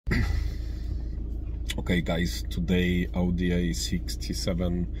Okay guys, today Audi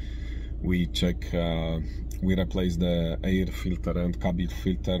A67 we replace the air filter and cabin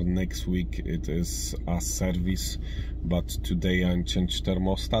filter. Next week it is a service, but today I changed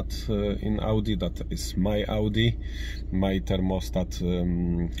thermostat in Audi. That is my Audi. My thermostat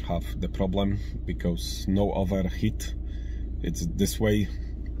have the problem because no overheat. It's this way.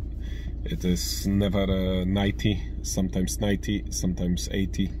 It is never 90, sometimes 90, sometimes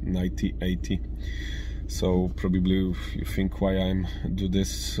 80, 90, 80. So probably you think why I'm do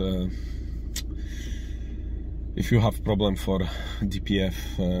this. If you have problem for DPF,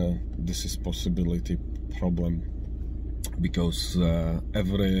 this is possibility problem, because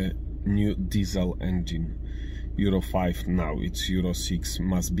every new diesel engine, Euro 5 now it's Euro 6,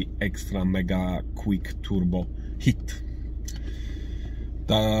 must be extra mega quick turbo heat.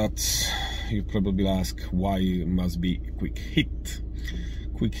 That you probably ask why it must be quick heat.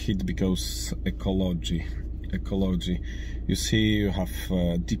 Quick heat because ecology. You see, you have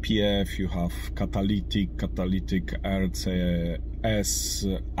DPF, you have catalytic RCS,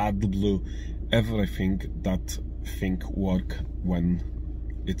 AdBlue, everything that thing work when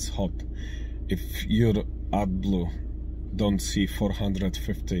it's hot. If your AdBlue don't see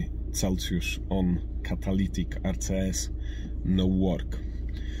 450 Celsius on catalytic RCS, no work.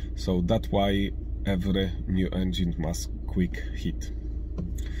 So that's why every new engine must quick heat.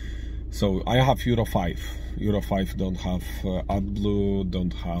 So I have Euro 5. Euro 5 don't have AdBlue,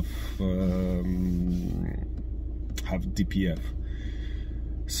 don't have DPF.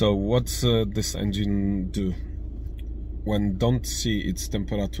 So what's this engine do? When don't see its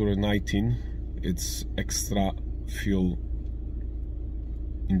temperature 19, it's extra fuel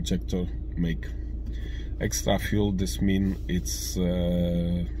injector make. Extra fuel, this means it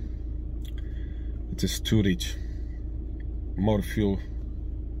is too rich. More fuel,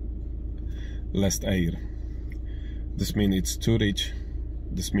 less air. This means it's too rich.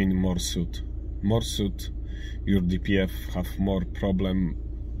 This means more soot. More soot, your DPF have more problem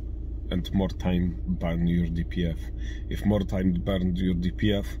and more time burn your DPF. If more time burn your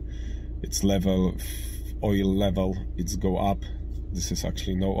DPF, its level, oil level, it's go up. This is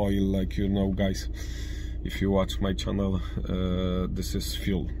actually no oil, like you know, guys. If you watch my channel, this is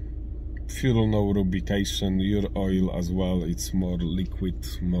fuel. Fuel, no lubrication. Your oil as well, it's more liquid,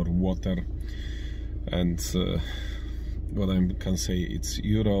 more water. And what I can say, it's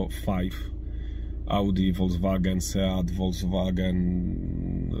Euro 5, Audi, Volkswagen, Seat,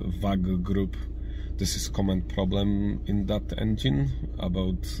 Volkswagen, VAG group. This is common problem in that engine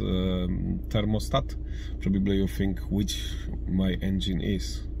about thermostat. Probably you think which my engine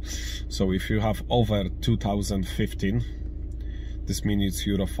is. So if you have over 2015, this means it's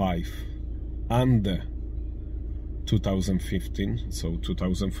Euro 5. Under 2015, so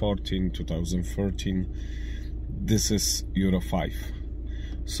 2014, 2013, this is Euro 5.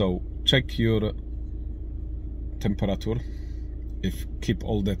 So check your temperature. If keep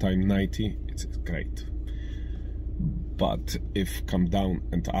all the time 90, it's great. But if come down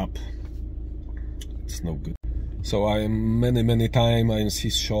and up, it's no good. So I am many time I see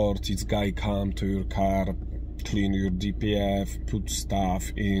short, it's guy come to your car, clean your DPF, put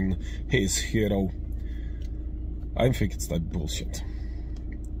stuff in his hero. I think it's that bullshit.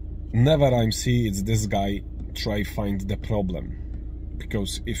 Never I see it's this guy try find the problem,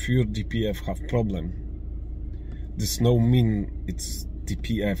 because if your DPF have problem, this no mean it's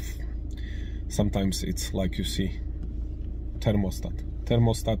DPF. Sometimes it's like you see thermostat.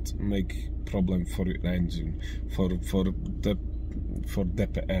 Thermostat make problem for your engine, for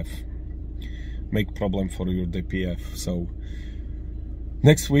DPF, make problem for your DPF. So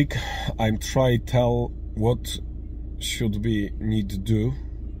next week I'm try tell what should be need to do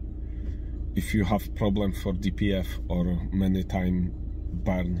if you have problem for DPF or many time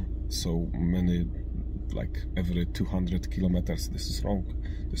burn, so many, like every 200 kilometers. This is wrong,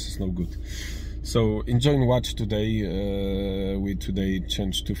 this is no good. So enjoy and watch today. We today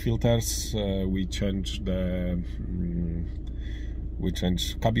changed two filters. We changed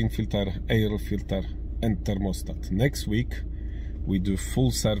cabin filter, air filter and thermostat. Next week we do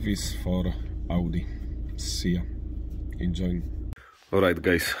full service for Audi. See ya. Enjoy. Alright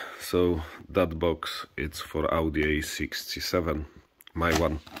guys, so that box it's for Audi A67, my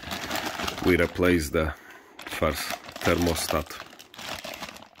one. We replaced the first thermostat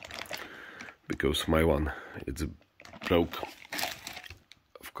because my one it's broke.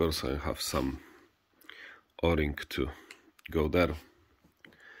 Of course I have some O-ring to go there.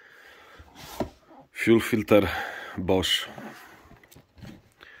 Fuel filter Bosch.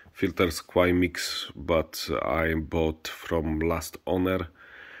 Filters quite mix, but I bought from last owner,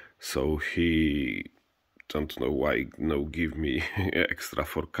 so he don't know why no give me extra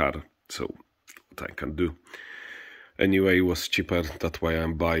for car, so what I can do. Anyway, it was cheaper, that's why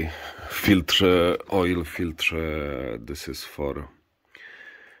I'm buy filter, oil filter. This is for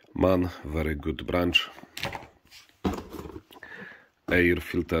MAN, very good branch. Air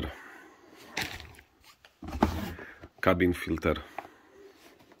filter, cabin filter.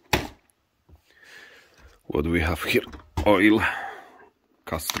 What we have here? Oil,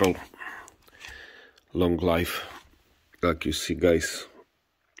 Castrol, long life. Like you see, guys,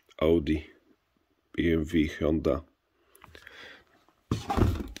 Audi, BMW, Honda.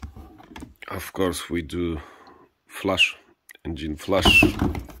 Of course, we do flash, engine flash.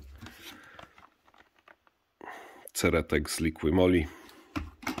 Ceretex liquid moly.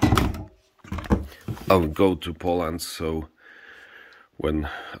 I'll go to Poland, so when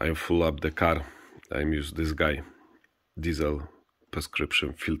I fill up the car, I use this guy, diesel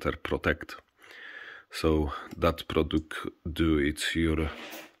prescription filter protect. So that product do it's your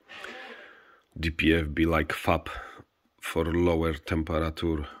DPF be like FAB for lower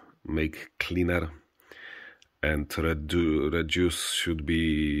temperature, make cleaner, and reduce should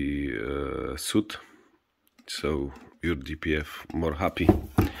be soot. So your DPF more happy,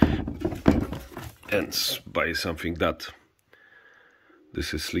 and buy something that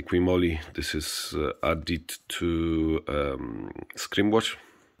this is liquid moly. This is added to screen wash.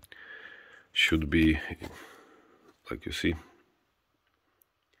 Should be like you see.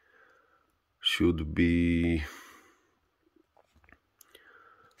 Should be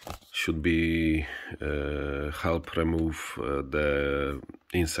help remove the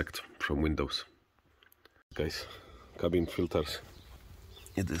insect from windows. Guys, cabin filters,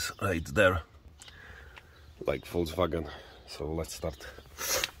 it is right there, like Volkswagen. So let's start.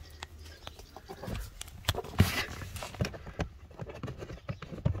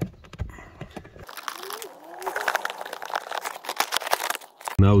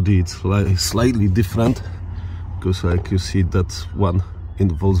 Now it's slightly different, because like you see that one in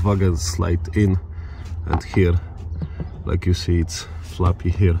Volkswagen slide in, and here like you see it's flappy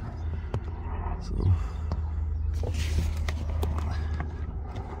here. So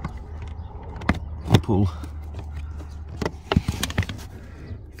pull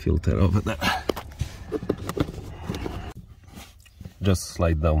filter over there, just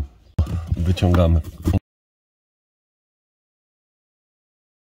slide down, wyciągamy.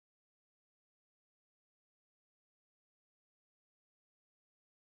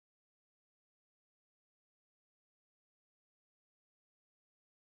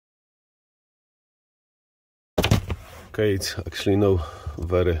 Okay, it's actually no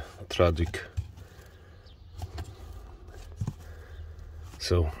very tragic.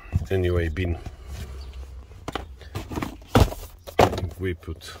 So anyway, bin, we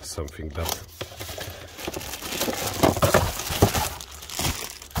put something that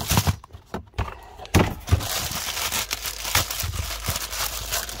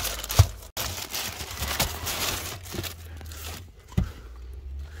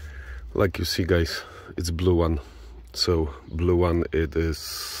like you see, guys, it's blue one. So blue one, it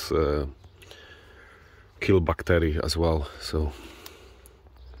is kill bacteria as well. So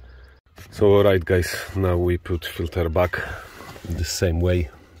alright, guys, now we put filter back the same way,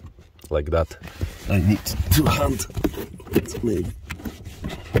 like that. I need 2 hands.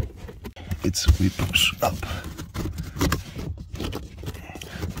 We push up.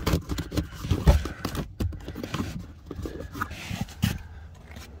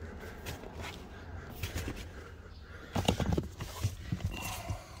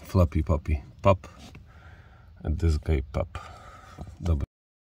 Flappy puppy, pop, and this guy pop. Dobra.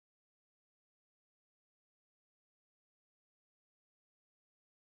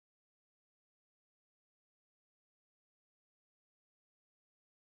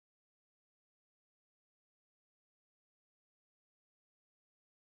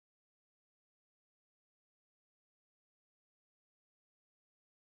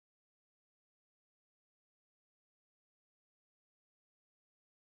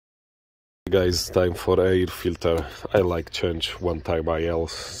 Guys, time for air filter. I like change one time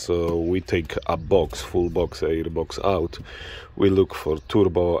ILs, so we take a box, full box, air box out. We look for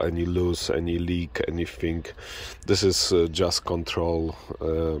turbo, any loose, any leak, anything. This is just control,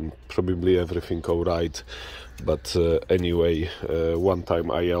 probably everything alright, but anyway, one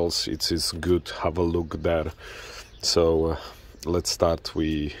time ILs, it is good, have a look there. So let's start.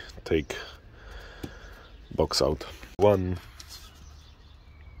 We take box out. One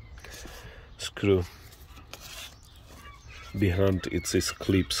screw behind it is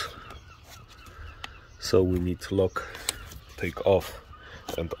clips, so we need to lock, take off,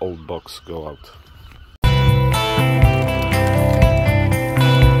 and old box go out.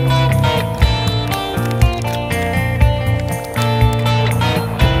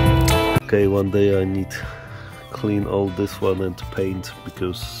 Okay, one day I need clean all this one and paint,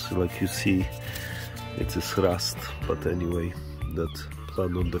 because like you see it is rust, but anyway, that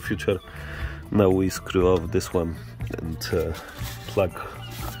plan on the future. Now we screw off this one and plug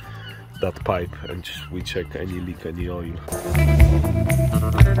that pipe, and we check any leak, any oil.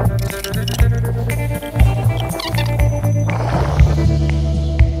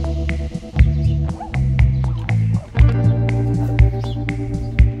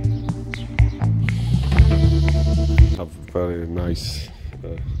 Very nice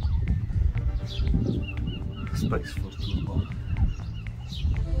Space for turbo.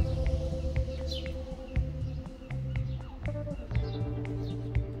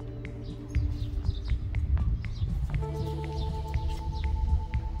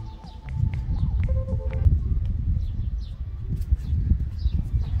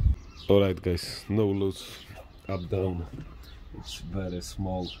 Alright guys, no loose up down, it's very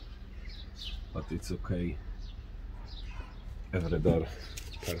small, but it's okay. Every door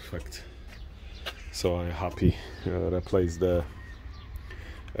perfect, so I'm happy. Replace the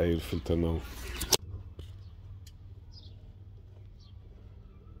air filter now.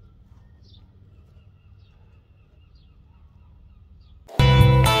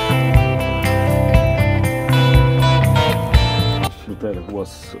 Filter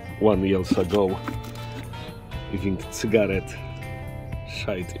was 1 year ago, even cigarette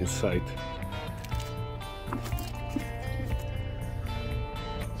shite inside.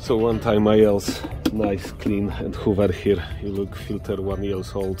 So one time I else nice clean and hoover here. You look, filter 1 year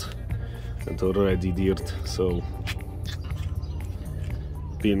old and already dirt, so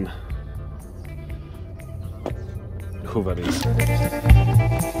been hoovering.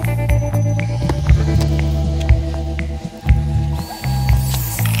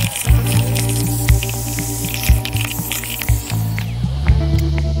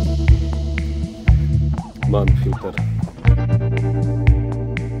 Man filter.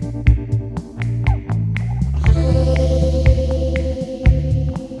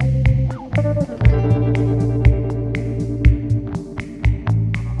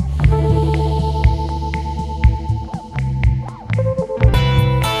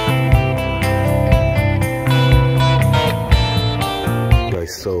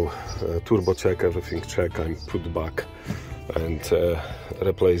 So turbo check, everything check, I'm put back and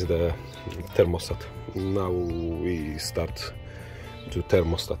replace the thermostat. Now we start to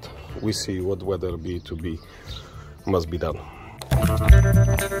thermostat. We see what weather be to be, must be done.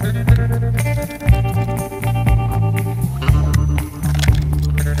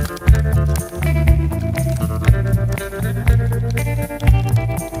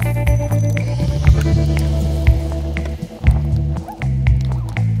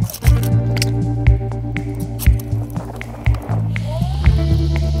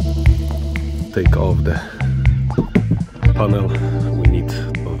 Take off the panel. We need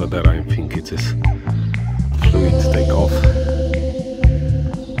over there, I think it is fluid take off,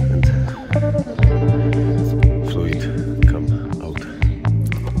 and fluid come out.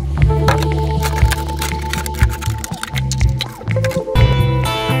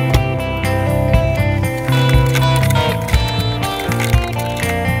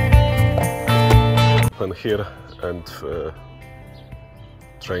 Open here and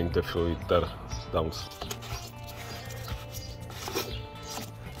drain the fluid there down.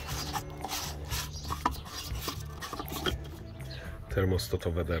 Thermostat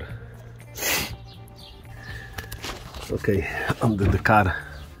over there. Okay, under the car,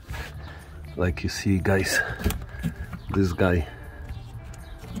 like you see guys, this guy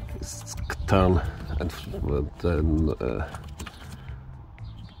is turn and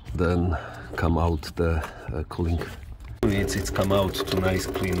then come out the cooling. It's come out to nice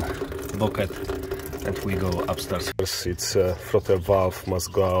clean bucket, and we go upstairs. It's throttle valve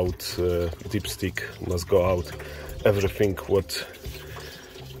must go out, dipstick must go out, everything what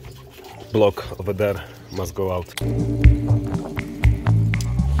block over there must go out.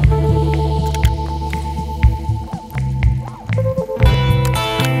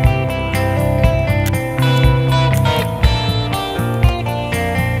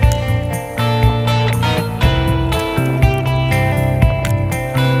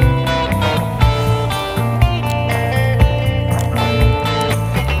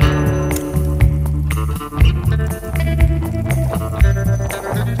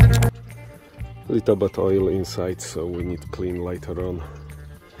 Little bit oil inside, so we need to clean later on,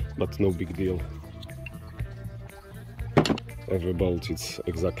 but no big deal. Every bolt is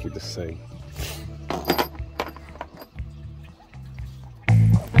exactly the same.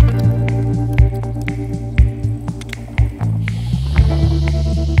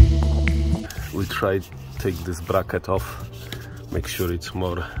 try take this bracket off, make sure it's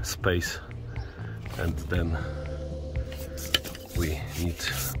more space, and then we need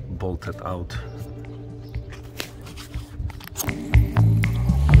bolt it out.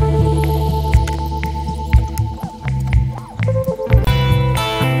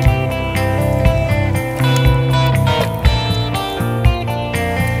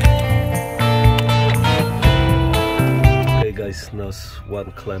 Okay guys, now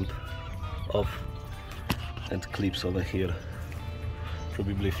one clamp off and clips over here.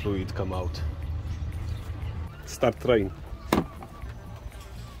 Probably fluid come out. Start train.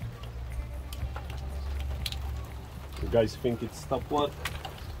 You guys think it's stop work?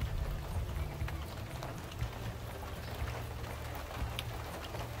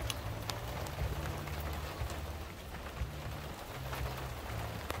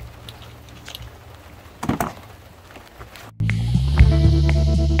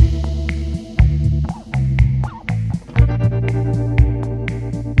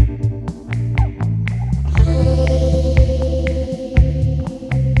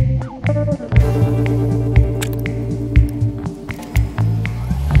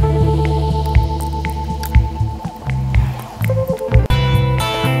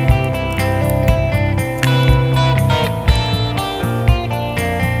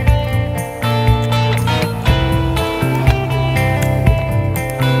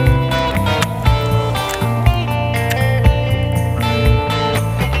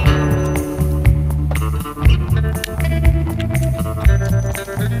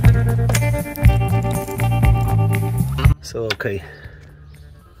 So okay,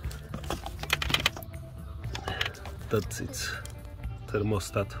 that's it.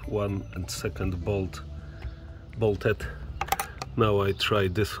 Thermostat 1 and 2nd bolted. Now I try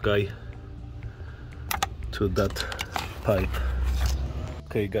this guy to that pipe.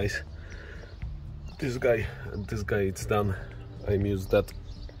 Okay guys, this guy and this guy it's done. I use that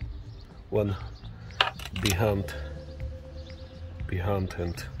one behind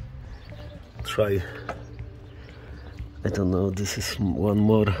and try. I don't know, this is one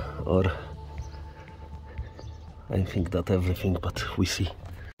more, or I think that everything, but we see.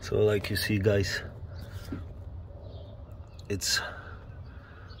 So like you see guys, it's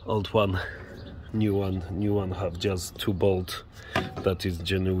old one, new one have just 2 bolts. That is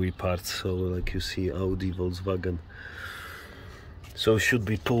genuine parts. So like you see, Audi, Volkswagen. So should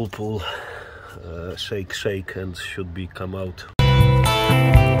be pull, shake, and should be come out.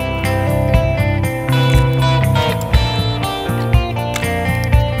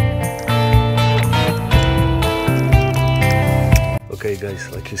 Okay guys,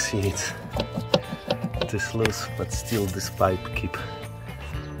 like you see, it is loose, but still this pipe keep,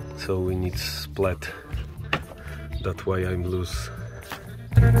 so we need split. That's why I'm loose.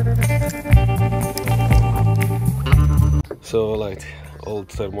 So like old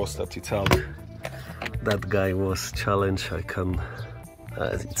thermostat, it's out. That guy was challenge. I can,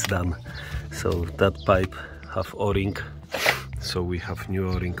 it's done. So that pipe have O-ring, so we have new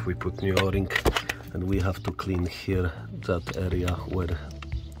O-ring. We put new O-ring. And we have to clean here that area where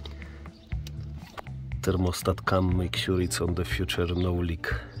thermostat come, make sure it's on the future, no leak.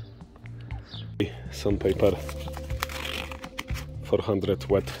 Sandpaper 400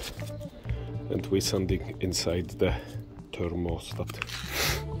 wet, and we sanding inside the thermostat.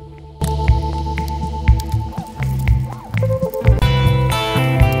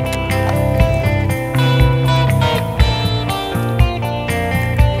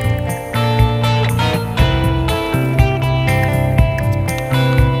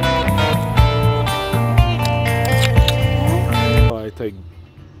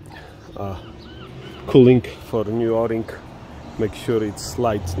 Cooling for new O-ring, make sure it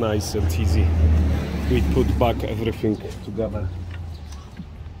slides nice and easy. We put back everything together.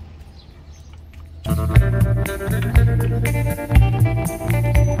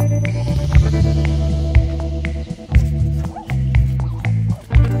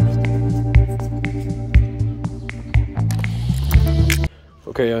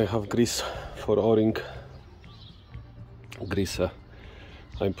 Okay, I have grease for O-ring. Grease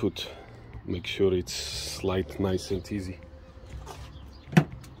I put, make sure it's slide nice and easy.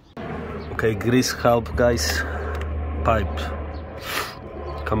 Okay, grease help guys. Pipe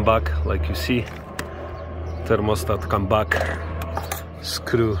come back, like you see. Thermostat come back.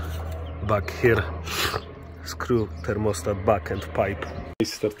 Screw back here. Screw thermostat back and pipe.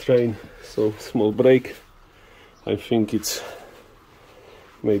 Start train, so small break. I think it's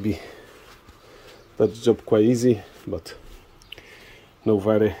maybe that job quite easy, but no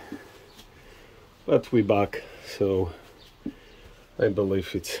very. But we back, so I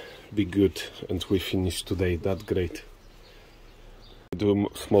believe it's be good and we finish today. That's great. We do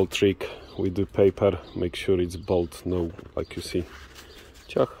a small trick. We do paper, make sure it's bolt, no, like you see,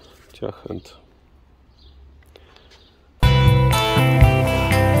 ciach, ciach, and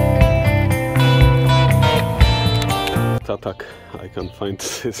attack. I can't find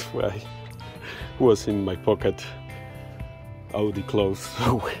this way. Was in my pocket. Audi closed.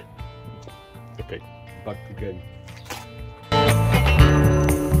 So okay, back to game.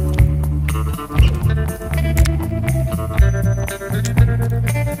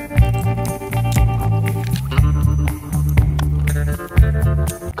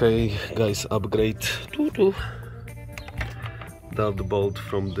 Okay, guys, upgrade. That bolt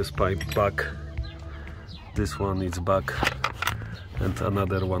from this pipe back. This one is back, and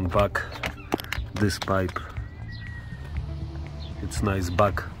another one back. This pipe, it's nice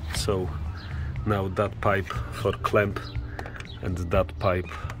back. So now that pipe for clamp, and that pipe,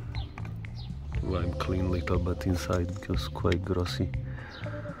 well, I'm clean little bit inside because quite grossy.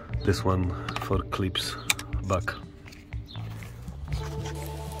 This one for clips back.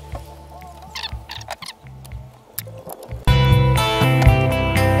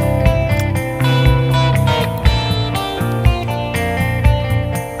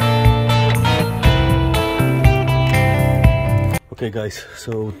 Okay guys,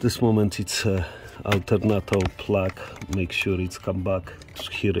 so this moment it's alternator plug. Make sure it's come back.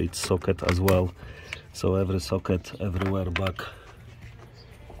 Here it's socket as well. So every socket everywhere back.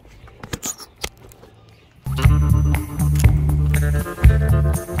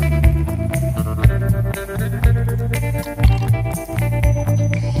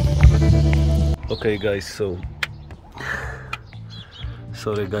 Okay guys, so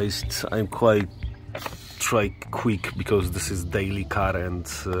sorry guys, I'm quite try quick because this is daily car and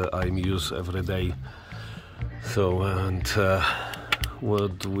I'm use every day. So and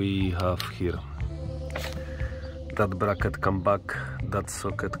what do we have here? That bracket come back, that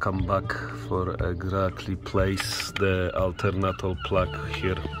socket come back for exactly place the alternator plug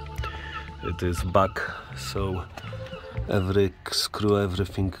here. It is back, so every screw,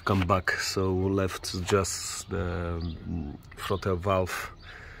 everything come back. So left just the throttle valve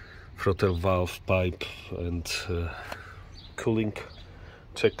pipe and cooling,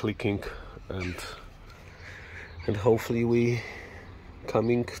 check clicking, and hopefully we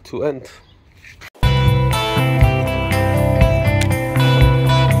coming to end.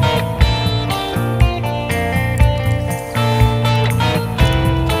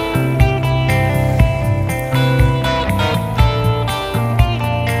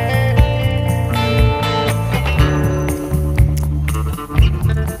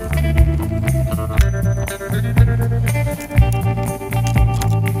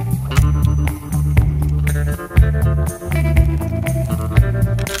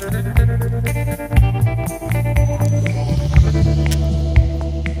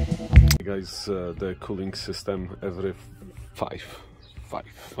 Guys, the cooling system every five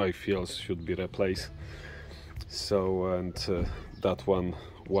years should be replaced. So and that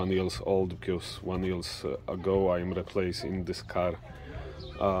one years old because 1 year ago I'm replacing this car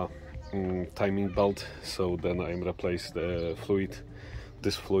timing belt. So then I'm replace the fluid.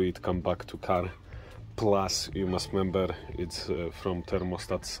 This fluid come back to car. Plus you must remember it's from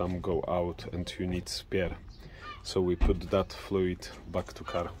thermostat, some go out and you need spare. So we put that fluid back to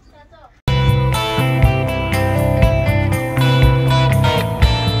car.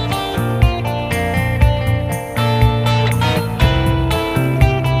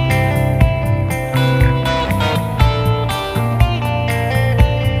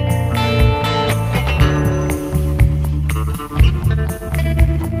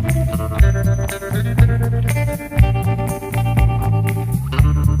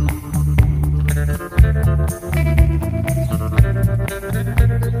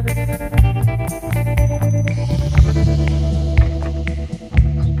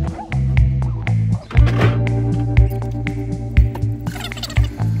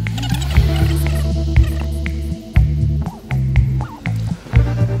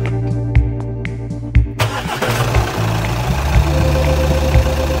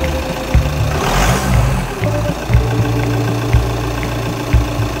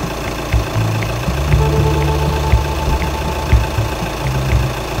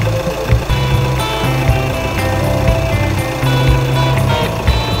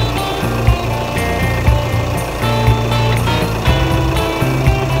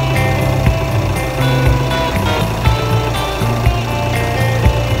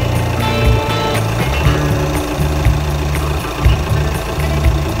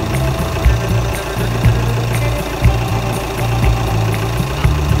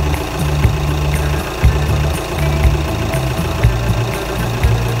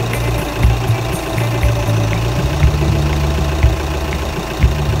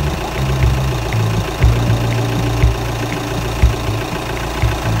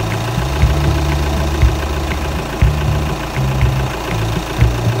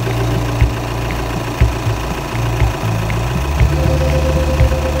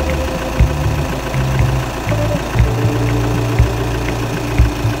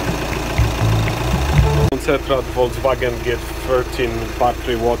 etc. Volkswagen get 13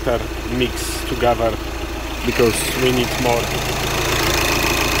 battery water mixed together because we need more.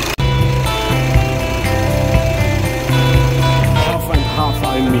 Half and half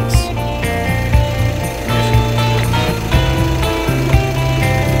I mix.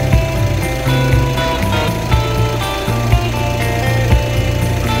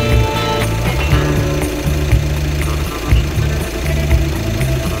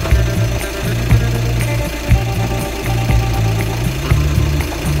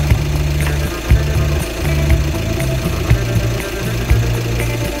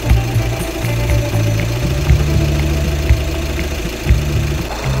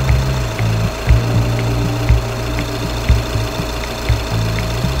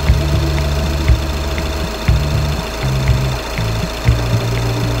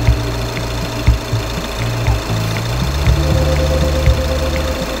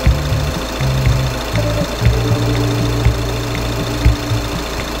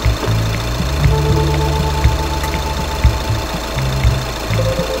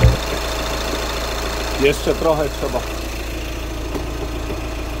 Jeszcze trochę trzeba.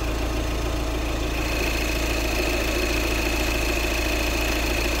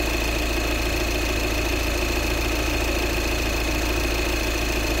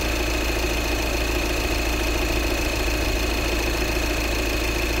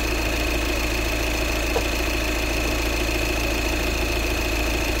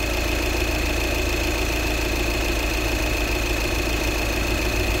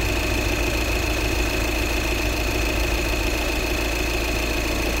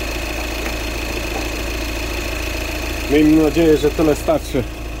 Miejmy nadzieję, że tyle starczy.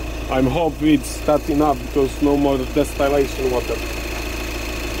 I'm hope it's that enough because no more distillation water.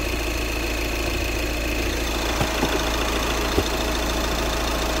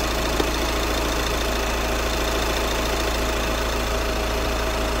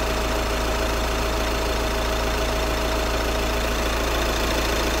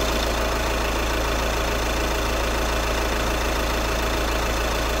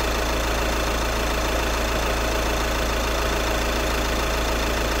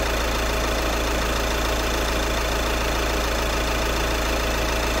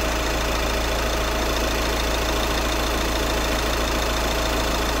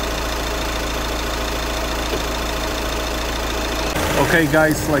 Okay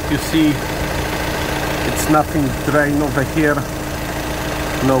guys, like you see, it's nothing drain over here,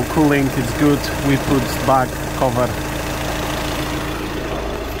 no cooling, it's good. We put back cover.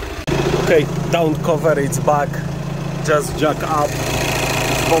 Okay, down cover, it's back, just jack up.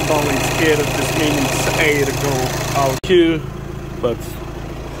 This bomb is here, this means air go out here, but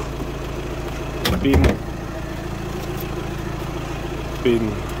been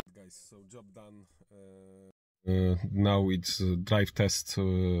guys, so job done. Now it's drive test.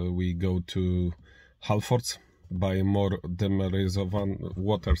 We go to Halfords, buy more demerized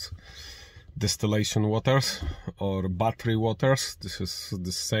waters, distillation waters or battery waters. This is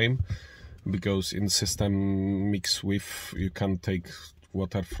the same because in system mix with you can take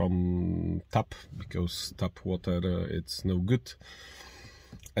water from tap because tap water it's no good.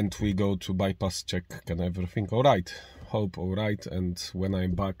 And we go to bypass check, can everything alright? Hope alright, and when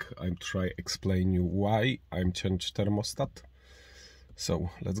I'm back I try explain you why I'm changed thermostat. So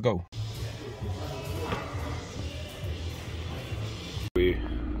let's go.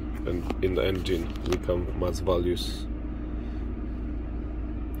 And in the engine we come mass values.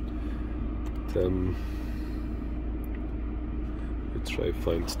 Then we try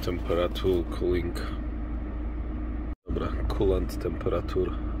find temperature, cooling. Dobra, coolant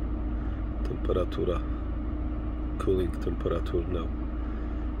temperatura, cooling temperature now.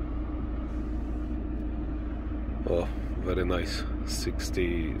 Oh, very nice.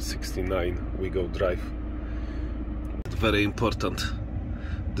 60, 69. We go drive. Very important.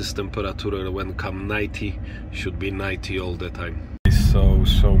 This temperature when come 90 should be 90 all the time. So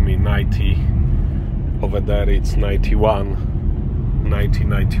show me 90. Over there it's 91. 90,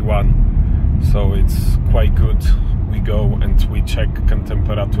 91. So it's quite good. We go and we check can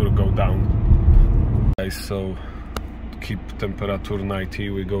temperature go down. Guys, so keep temperature 90,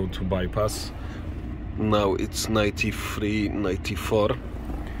 we go to bypass. Now it's 93, 94.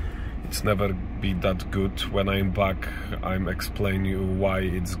 It's never be that good. When I'm back I'm explain you why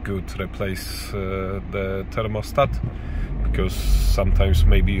it's good replace the thermostat, because sometimes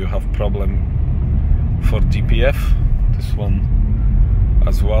maybe you have problem for DPF. This one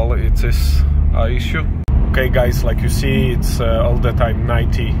as well, it is an issue. Okay guys, like you see, it's all the time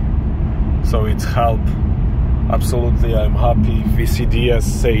 90, so it's help. Absolutely, I'm happy. VCDS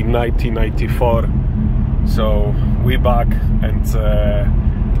say 90, 94. So we back,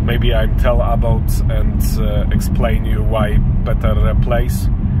 and maybe I tell about and explain you why better place,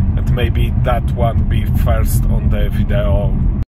 and maybe that one be first on the video